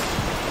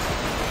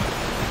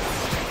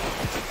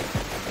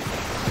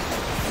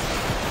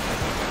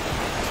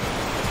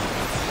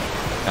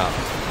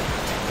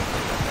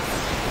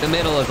 The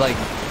middle is like,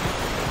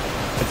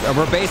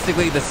 we're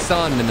basically the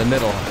sun in the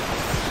middle.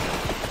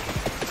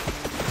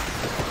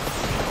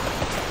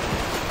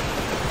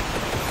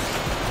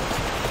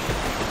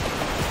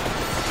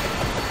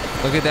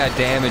 Look at that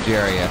damage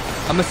area.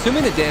 I'm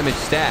assuming the damage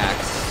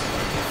stacks.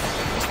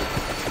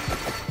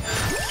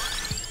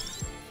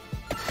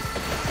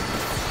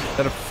 Is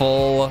that a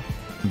full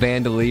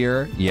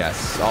Vandalier?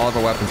 Yes, all of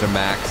our weapons are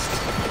maxed.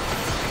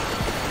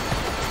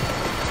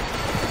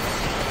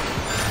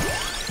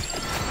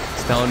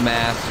 Stone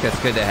mask, that's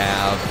good to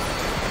have.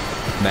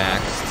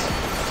 Maxed.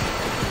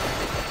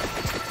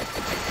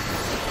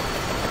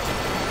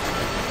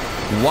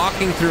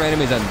 Walking through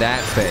enemies on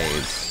that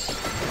phase.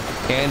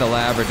 And a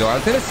Labrador. I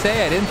was gonna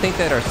say, I didn't think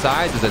that our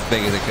size was as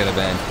big as it could have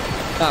been.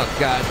 Oh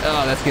God,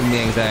 oh, that's giving me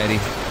anxiety.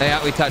 Hey,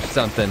 we touched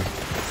something.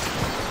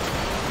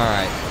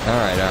 Alright,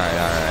 alright, alright,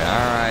 alright,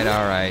 alright,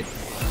 alright.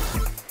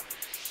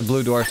 The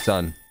Blue Dwarf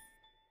Sun.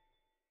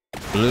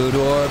 Blue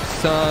Dwarf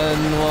Sun,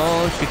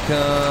 won't you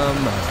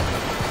come?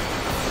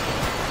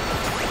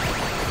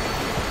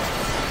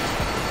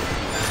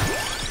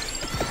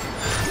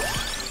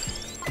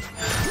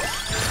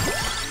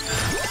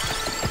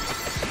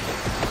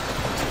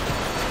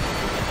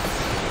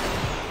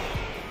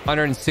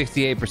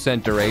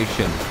 168%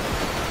 duration.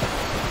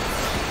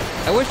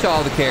 I wish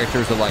all the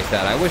characters were like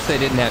that. I wish they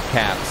didn't have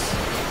caps.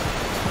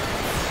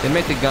 It'd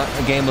make the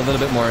game a little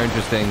bit more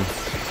interesting.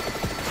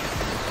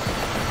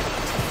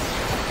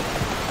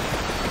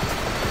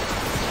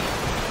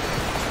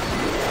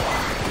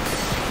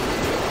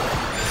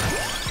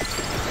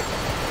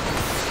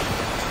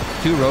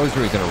 Two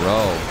rosaries in a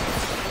row.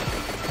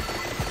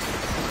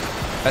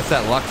 That's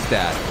that luck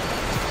stat.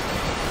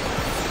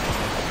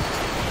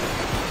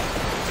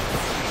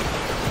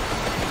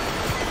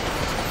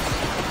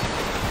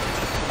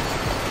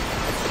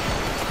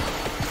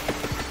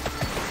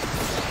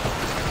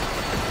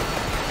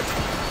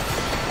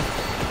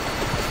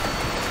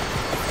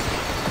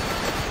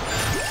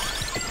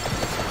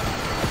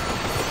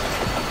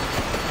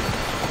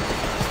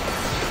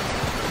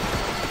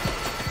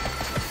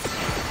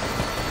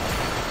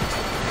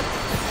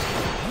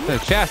 A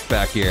chest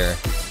back here.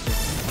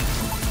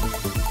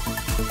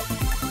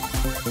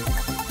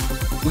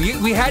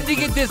 We had to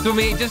get this when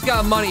we just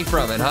got money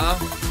from it, huh?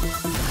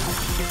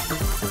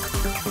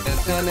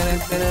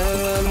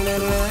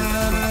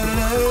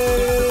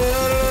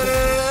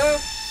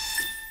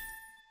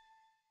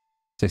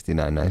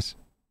 69, nice.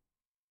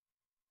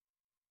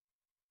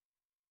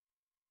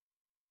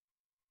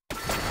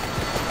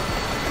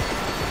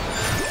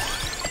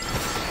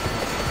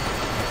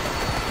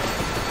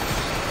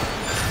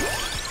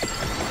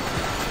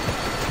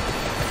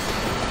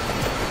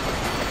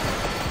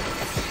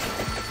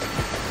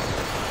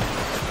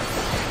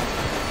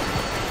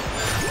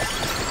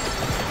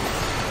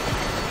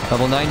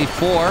 Level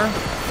 94.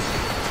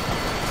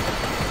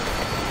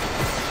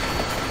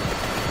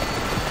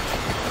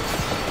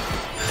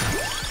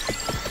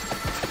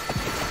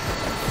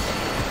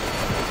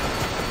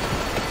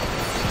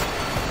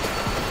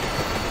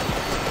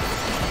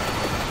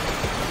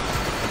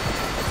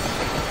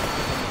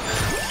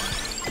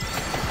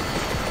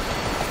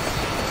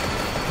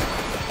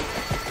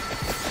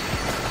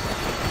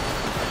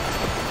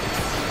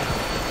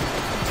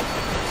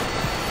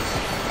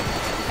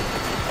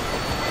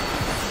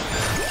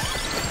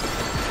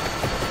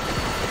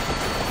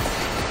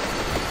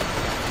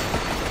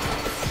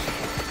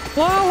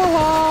 La la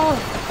la!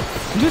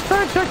 I'm just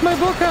trying to check my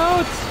book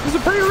out. It's a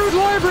pretty rude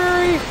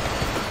library.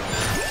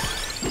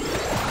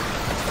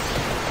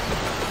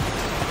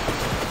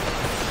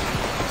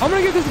 I'm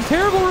gonna give this a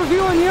terrible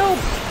review on Yelp.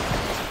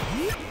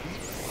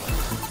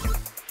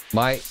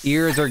 My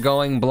ears are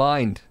going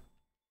blind.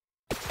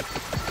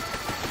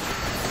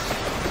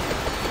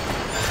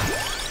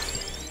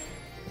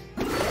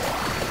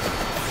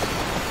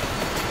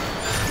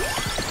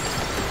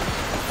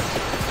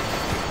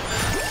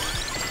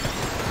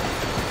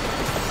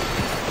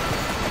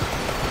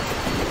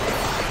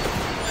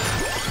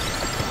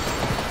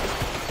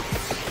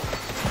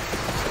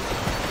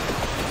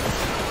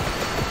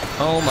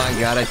 Oh my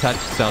god, I touched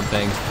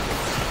something.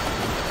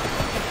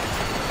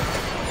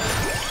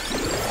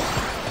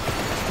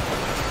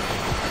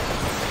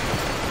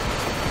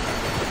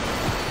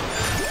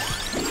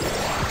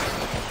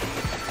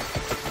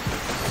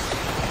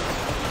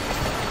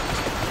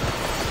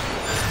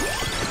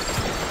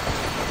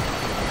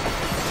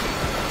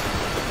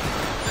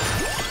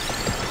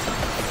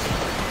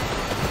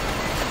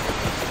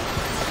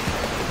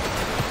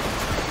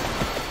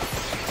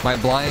 My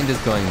blind is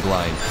going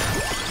blind.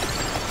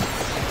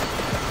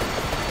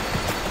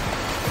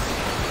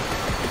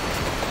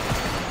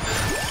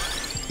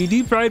 He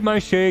deep fried my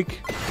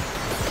shake.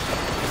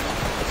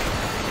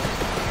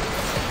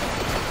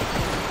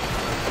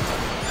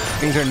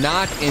 Things are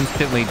not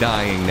instantly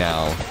dying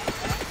now.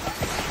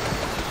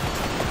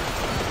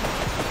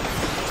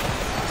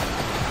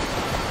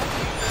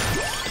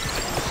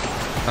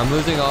 I'm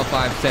losing all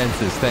 5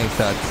 senses. Thanks,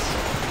 Huts.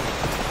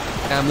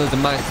 I'm losing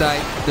my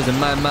sight, losing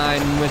my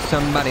mind. Wish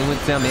somebody would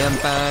tell me I'm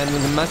fine.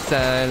 Losing my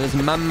sight,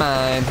 losing my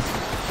mind.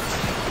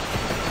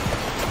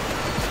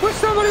 Wish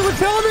somebody would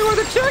tell me where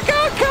the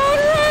checkout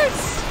counter is!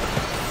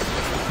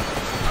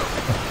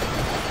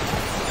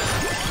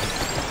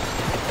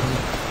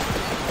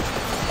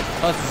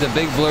 Plus, it's a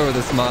big blur with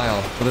a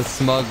smile. With a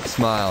smug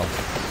smile.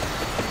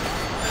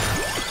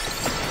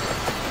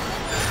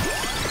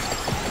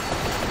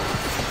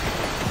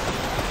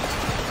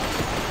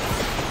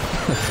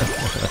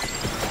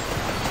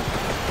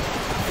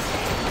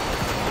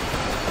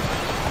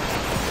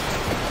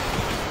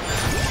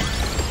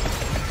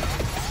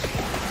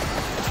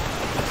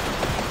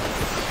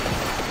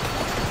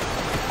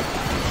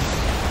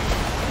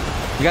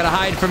 You gotta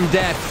hide from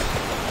death.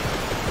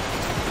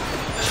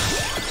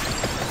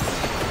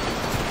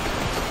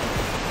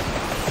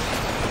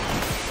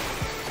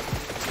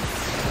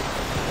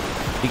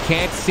 You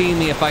can't see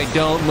me if I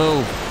don't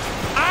move.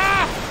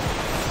 Ah!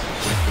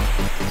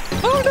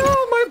 Oh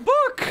no, my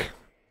book!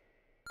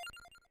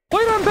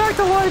 Wait, I'm back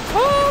to life.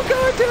 Oh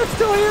god, Dad's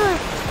still here.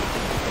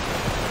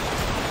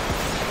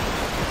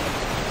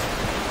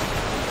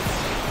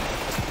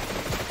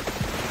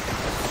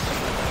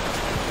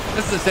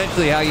 This is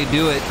essentially how you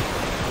do it.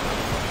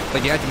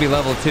 But you have to be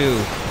level 2.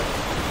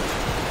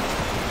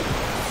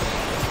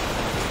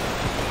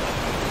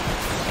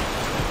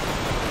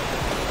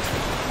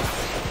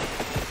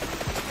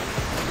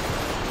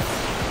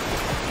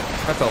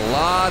 That's a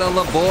lot of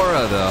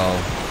Labora, though.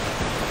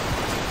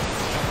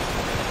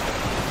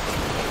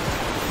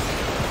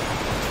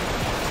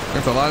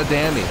 That's a lot of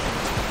damage.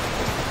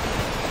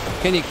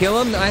 Can you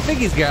kill him? I think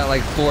he's got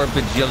like 4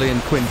 bajillion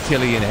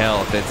quintillion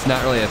health. It's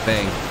not really a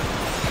thing.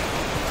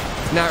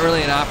 It's not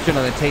really an option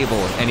on the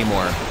table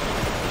anymore.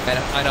 At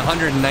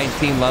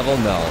 119 level,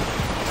 no.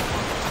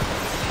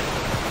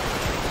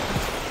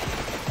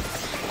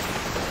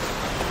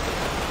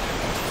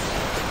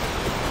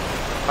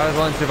 How does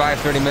one survive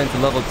 30 minutes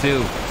at level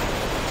 2?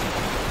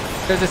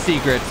 There's a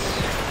secret.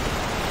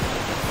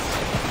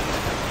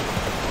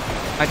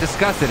 I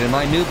discuss it in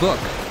my new book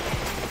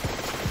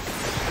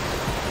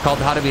called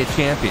How to Be a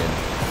Champion.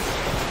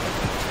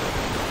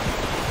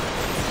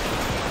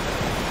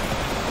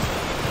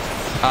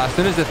 As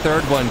soon as the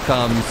 3rd one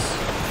comes,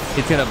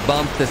 it's gonna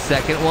bump the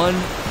 2nd one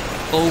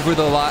over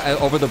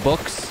the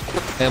books,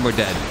 and we're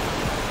dead.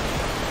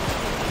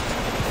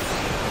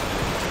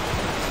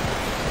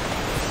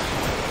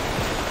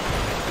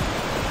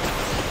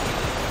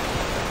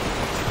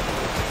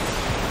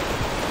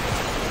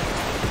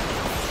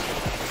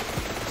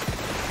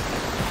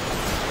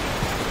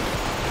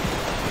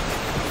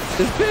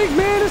 This big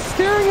man is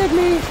staring at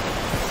me.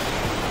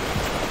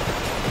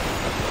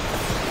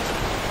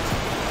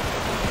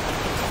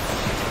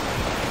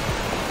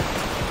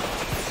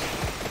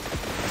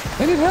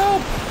 I need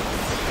help.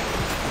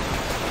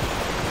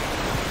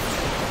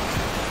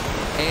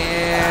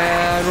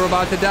 And we're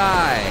about to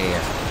die.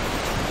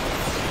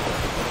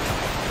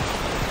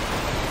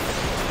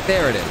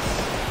 There it is.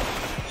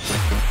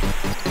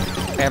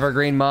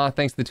 Evergreen Moth,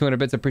 thanks to the 200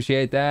 bits.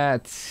 Appreciate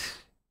that.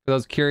 For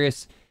those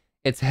curious,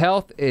 its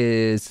health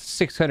is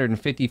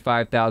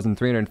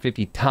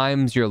 655,350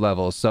 times your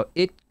level. So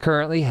it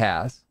currently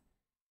has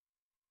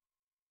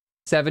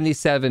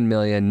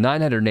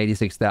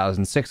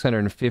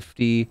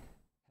 77,986,650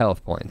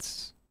 health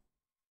points.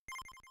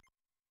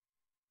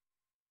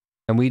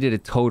 And we did a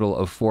total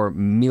of 4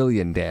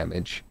 million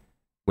damage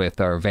with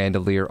our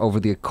Vandalier over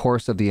the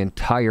course of the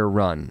entire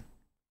run.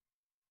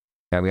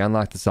 And we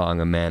unlocked the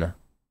Song of Mana.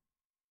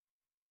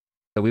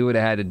 So we would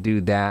have had to do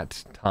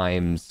that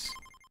times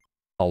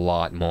a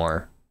lot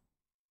more.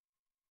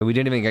 But we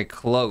didn't even get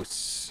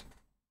close.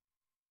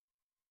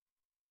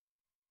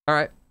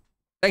 Alright.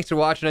 Thanks for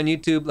watching on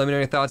YouTube. Let me know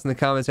your thoughts in the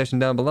comment section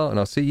down below, and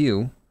I'll see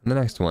you in the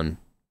next one.